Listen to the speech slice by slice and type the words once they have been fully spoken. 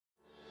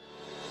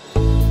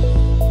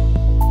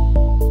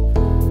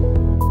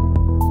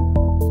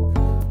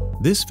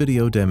This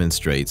video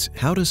demonstrates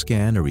how to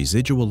scan a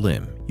residual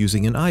limb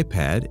using an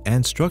iPad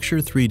and Structure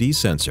 3D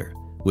sensor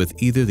with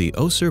either the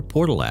Össur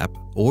Portal app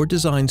or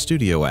Design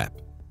Studio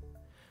app.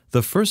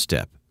 The first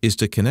step is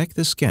to connect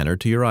the scanner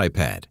to your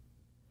iPad.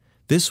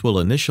 This will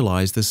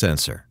initialize the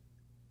sensor.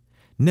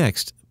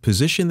 Next,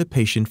 position the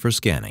patient for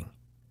scanning.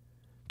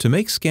 To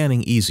make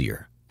scanning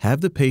easier,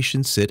 have the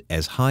patient sit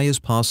as high as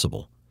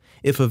possible.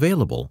 If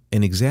available,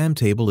 an exam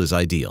table is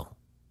ideal.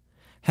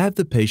 Have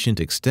the patient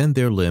extend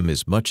their limb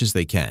as much as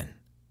they can.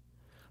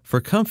 For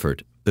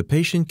comfort, the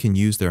patient can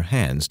use their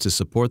hands to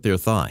support their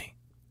thigh.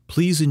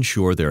 Please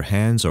ensure their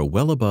hands are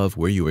well above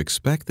where you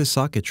expect the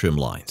socket trim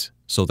lines,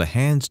 so the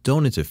hands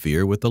don't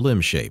interfere with the limb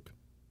shape.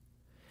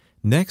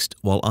 Next,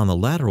 while on the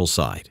lateral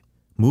side,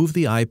 move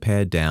the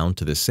iPad down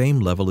to the same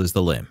level as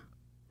the limb.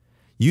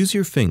 Use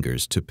your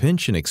fingers to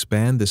pinch and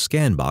expand the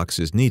scan box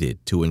as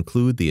needed to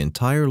include the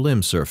entire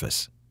limb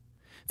surface.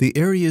 The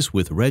areas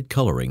with red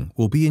coloring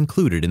will be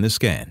included in the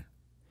scan.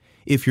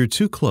 If you're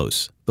too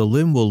close, the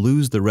limb will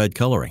lose the red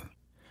coloring.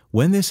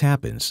 When this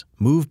happens,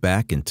 move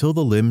back until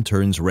the limb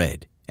turns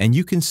red, and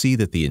you can see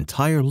that the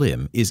entire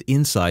limb is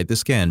inside the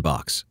scan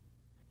box.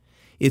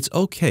 It's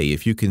okay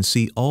if you can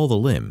see all the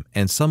limb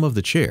and some of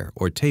the chair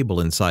or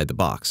table inside the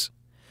box.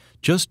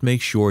 Just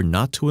make sure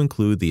not to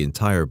include the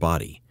entire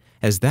body,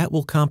 as that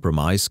will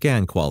compromise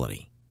scan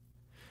quality.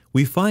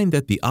 We find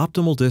that the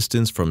optimal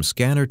distance from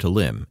scanner to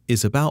limb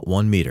is about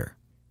 1 meter.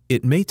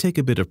 It may take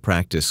a bit of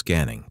practice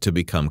scanning to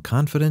become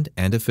confident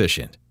and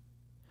efficient.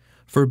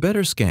 For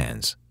better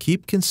scans,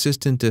 keep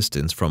consistent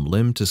distance from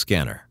limb to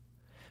scanner.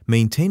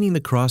 Maintaining the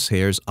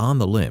crosshairs on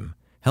the limb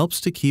helps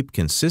to keep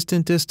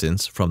consistent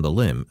distance from the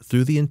limb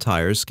through the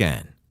entire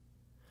scan.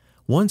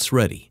 Once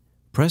ready,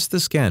 press the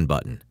scan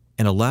button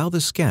and allow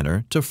the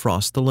scanner to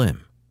frost the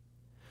limb.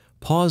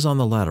 Pause on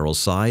the lateral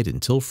side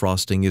until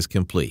frosting is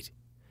complete.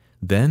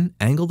 Then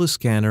angle the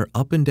scanner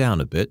up and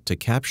down a bit to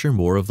capture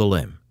more of the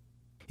limb.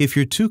 If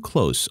you're too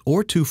close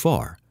or too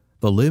far,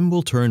 the limb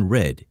will turn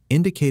red,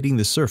 indicating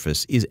the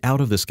surface is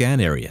out of the scan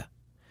area.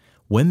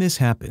 When this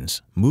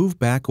happens, move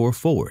back or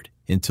forward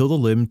until the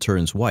limb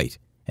turns white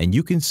and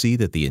you can see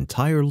that the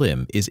entire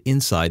limb is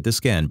inside the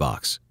scan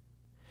box.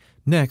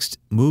 Next,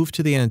 move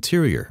to the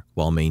anterior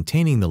while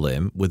maintaining the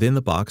limb within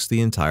the box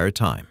the entire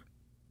time.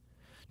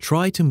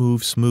 Try to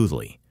move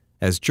smoothly,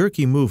 as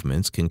jerky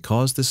movements can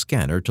cause the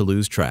scanner to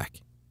lose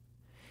track.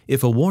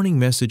 If a warning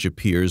message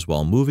appears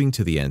while moving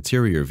to the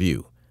anterior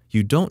view,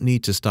 you don't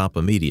need to stop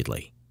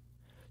immediately.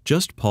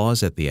 Just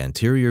pause at the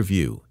anterior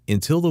view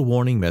until the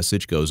warning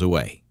message goes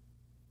away.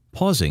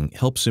 Pausing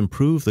helps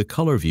improve the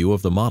color view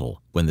of the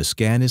model when the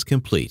scan is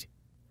complete.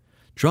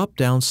 Drop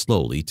down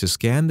slowly to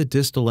scan the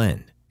distal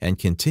end and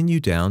continue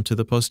down to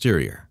the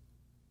posterior.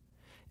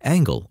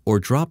 Angle or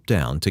drop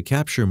down to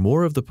capture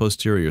more of the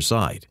posterior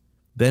side,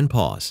 then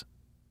pause.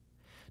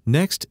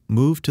 Next,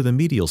 move to the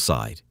medial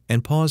side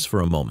and pause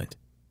for a moment.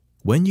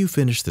 When you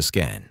finish the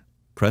scan,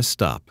 press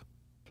stop.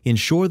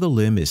 Ensure the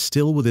limb is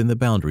still within the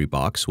boundary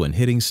box when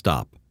hitting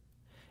stop.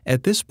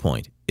 At this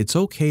point, it's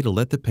okay to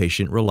let the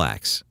patient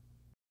relax.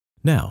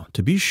 Now,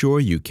 to be sure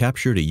you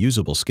captured a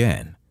usable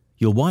scan,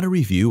 you'll want to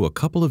review a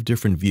couple of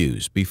different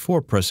views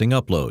before pressing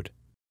upload.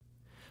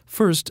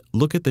 First,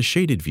 look at the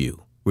shaded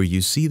view, where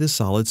you see the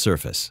solid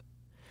surface.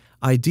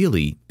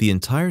 Ideally, the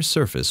entire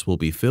surface will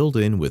be filled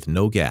in with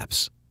no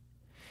gaps.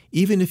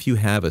 Even if you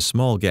have a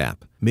small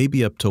gap,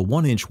 maybe up to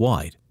 1 inch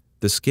wide,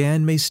 the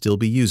scan may still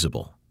be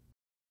usable.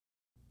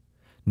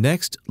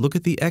 Next, look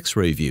at the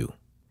X-ray view.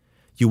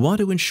 You want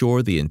to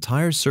ensure the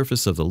entire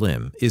surface of the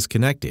limb is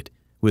connected,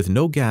 with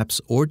no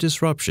gaps or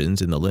disruptions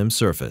in the limb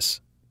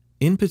surface.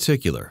 In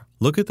particular,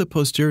 look at the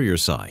posterior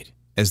side,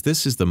 as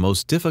this is the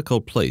most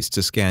difficult place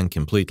to scan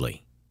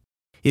completely.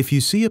 If you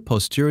see a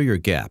posterior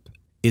gap,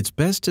 it's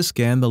best to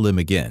scan the limb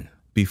again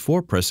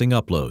before pressing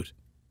upload.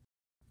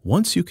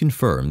 Once you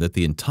confirm that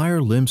the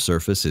entire limb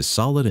surface is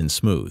solid and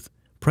smooth,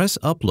 press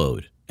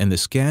upload and the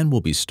scan will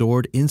be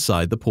stored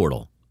inside the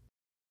portal.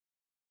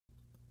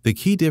 The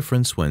key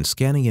difference when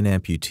scanning an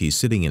amputee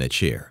sitting in a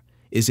chair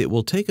is it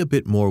will take a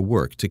bit more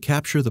work to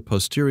capture the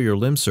posterior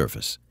limb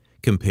surface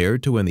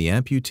compared to when the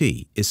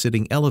amputee is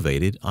sitting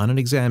elevated on an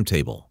exam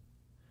table.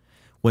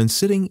 When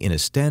sitting in a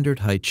standard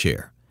height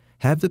chair,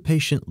 have the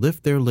patient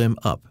lift their limb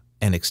up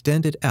and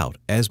extend it out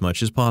as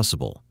much as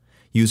possible,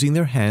 using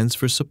their hands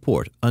for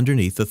support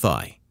underneath the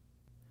thigh.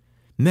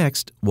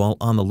 Next, while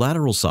on the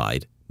lateral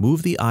side,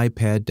 move the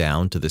iPad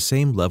down to the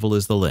same level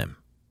as the limb.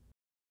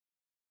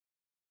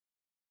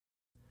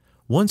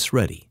 Once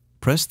ready,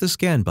 press the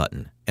scan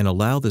button and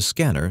allow the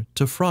scanner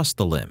to frost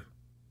the limb.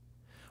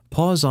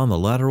 Pause on the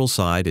lateral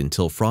side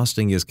until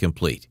frosting is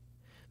complete.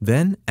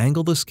 Then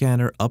angle the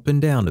scanner up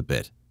and down a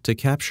bit to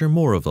capture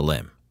more of the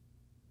limb.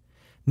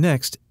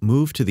 Next,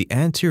 move to the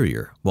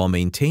anterior while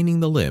maintaining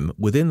the limb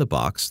within the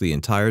box the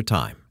entire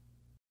time.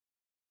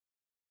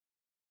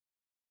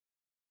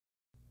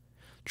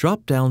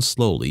 Drop down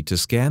slowly to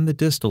scan the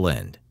distal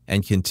end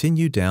and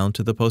continue down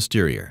to the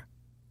posterior.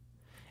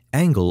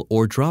 Angle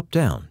or drop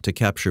down to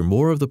capture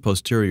more of the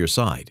posterior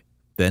side,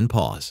 then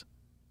pause.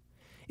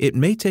 It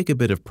may take a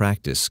bit of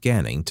practice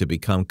scanning to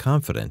become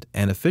confident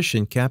and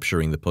efficient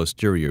capturing the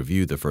posterior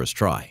view the first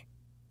try.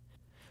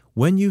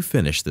 When you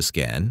finish the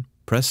scan,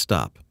 press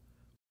stop.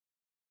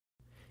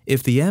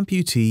 If the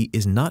amputee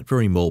is not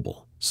very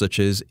mobile, such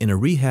as in a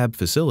rehab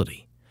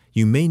facility,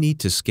 you may need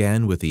to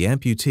scan with the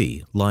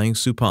amputee lying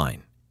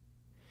supine.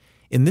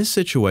 In this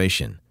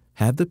situation,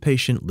 have the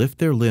patient lift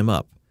their limb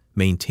up,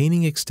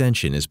 maintaining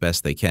extension as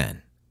best they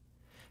can.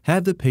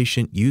 Have the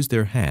patient use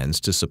their hands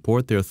to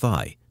support their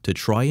thigh to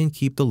try and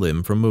keep the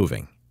limb from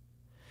moving.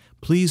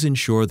 Please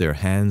ensure their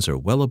hands are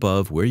well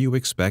above where you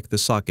expect the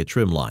socket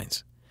trim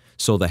lines,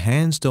 so the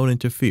hands don't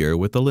interfere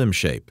with the limb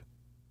shape.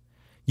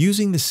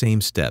 Using the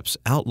same steps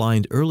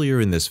outlined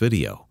earlier in this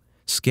video,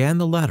 scan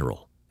the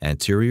lateral,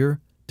 anterior,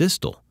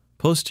 distal,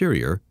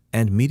 posterior,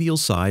 and medial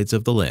sides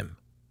of the limb.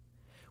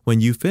 When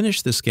you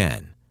finish the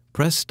scan,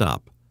 press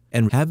stop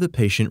and have the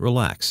patient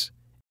relax.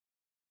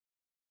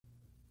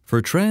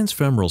 For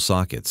transfemoral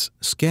sockets,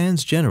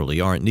 scans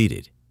generally aren't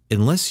needed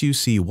unless you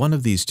see one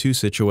of these two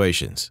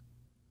situations: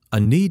 a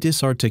knee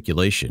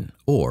disarticulation,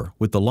 or,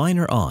 with the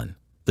liner on,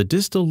 the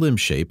distal limb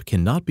shape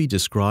cannot be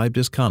described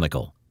as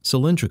conical,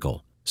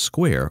 cylindrical,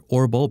 square,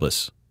 or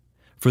bulbous.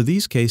 For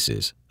these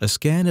cases, a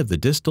scan of the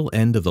distal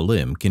end of the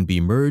limb can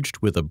be merged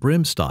with a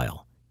brim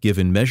style,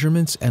 given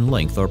measurements and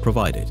length are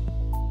provided.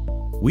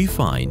 We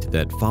find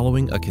that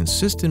following a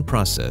consistent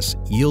process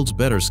yields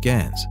better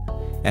scans,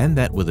 and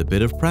that with a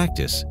bit of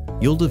practice,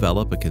 you'll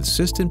develop a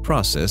consistent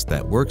process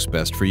that works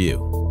best for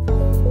you.